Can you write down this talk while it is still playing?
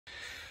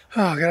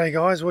Oh, g'day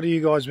guys, what have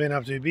you guys been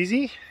up to?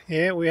 Busy?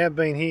 Yeah, we have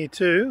been here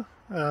too.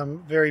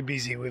 Very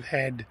busy. We've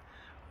had,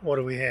 what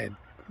have we had?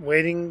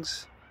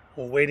 Weddings,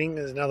 or wedding,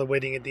 there's another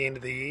wedding at the end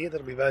of the year.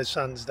 That'll be both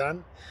sons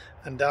done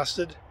and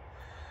dusted.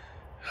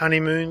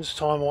 Honeymoons,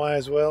 time away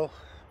as well.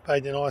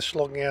 Baden and I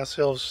slogging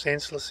ourselves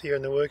senseless here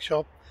in the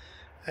workshop.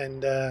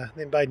 And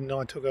then Baden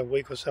and I took a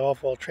week or so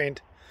off while Trent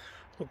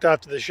looked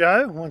after the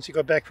show. Once he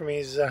got back from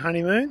his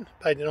honeymoon,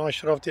 Baden and I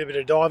shot off, did a bit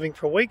of diving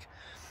for a week.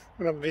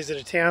 Went up and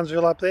visited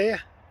Townsville up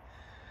there.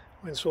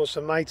 Went and saw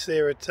some mates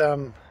there at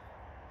one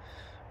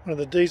of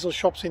the diesel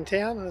shops in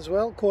town as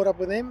well. Caught up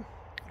with them.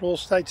 All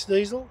States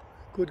Diesel.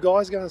 Good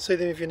guys. Go and see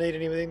them if you need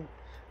anything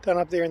done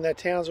up there in that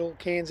Townsville,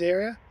 Cairns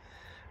area.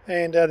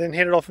 And then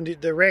headed off and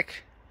did the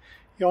wreck,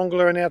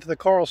 Yongler, and out to the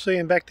Coral Sea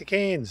and back to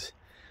Cairns.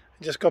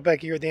 Just got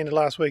back here at the end of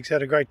last week, so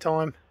had a great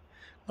time.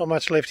 Not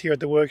much left here at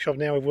the workshop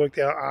now. We've worked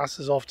our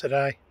asses off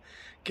today.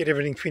 Get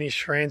everything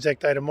finished for Anzac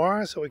Day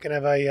tomorrow so we can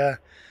have a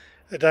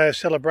day of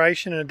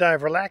celebration and a day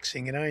of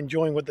relaxing, you know,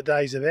 enjoying what the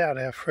day's about,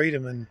 our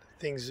freedom and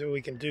things that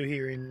we can do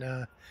here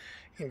in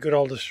good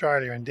old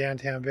Australia in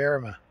downtown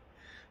Berrima.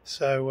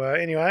 So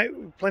anyway,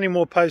 plenty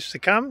more posts to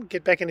come.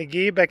 Get back into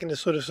gear, back into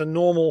sort of some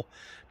normal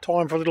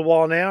time for a little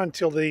while now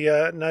until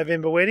the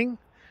November wedding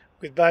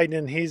with Baden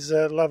and his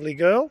lovely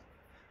girl,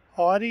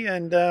 Heidi,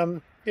 and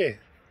yeah,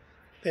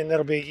 then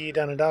that'll be a year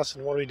done and dusted.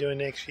 And what are we doing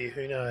next year?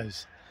 Who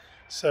knows?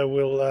 So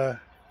we'll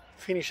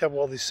finish up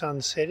while the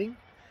sun's setting.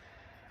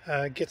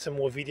 Get some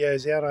more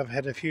videos out. I've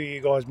had a few of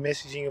you guys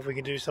messaging if we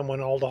can do some on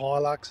older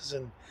Hiluxes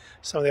and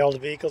some of the older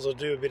vehicles. I'll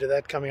do a bit of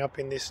that coming up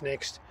in this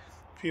next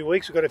few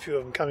weeks. We've got a few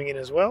of them coming in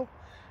as well,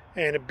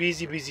 and a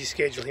busy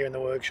schedule here in the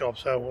workshop,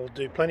 so we'll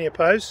do plenty of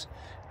posts,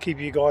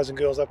 keep you guys and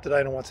girls up to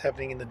date on what's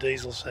happening in the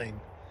diesel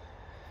scene.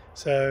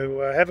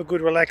 So have a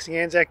good relaxing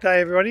Anzac Day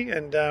everybody,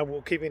 and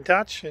we'll keep in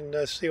touch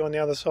and see you on the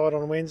other side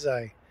on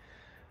Wednesday.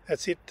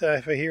 That's it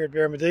for here at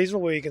Berrima Diesel,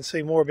 where you can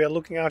see more about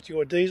looking after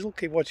your diesel.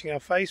 Keep watching our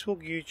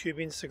Facebook, YouTube,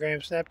 Instagram,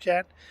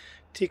 Snapchat,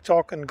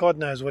 TikTok, and God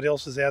knows what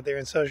else is out there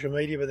in social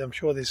media, but I'm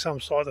sure there's some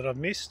site that I've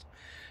missed.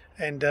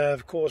 And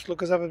of course,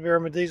 look us up at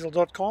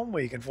berrimadiesel.com,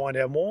 where you can find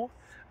out more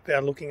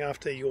about looking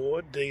after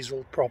your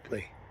diesel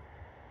properly.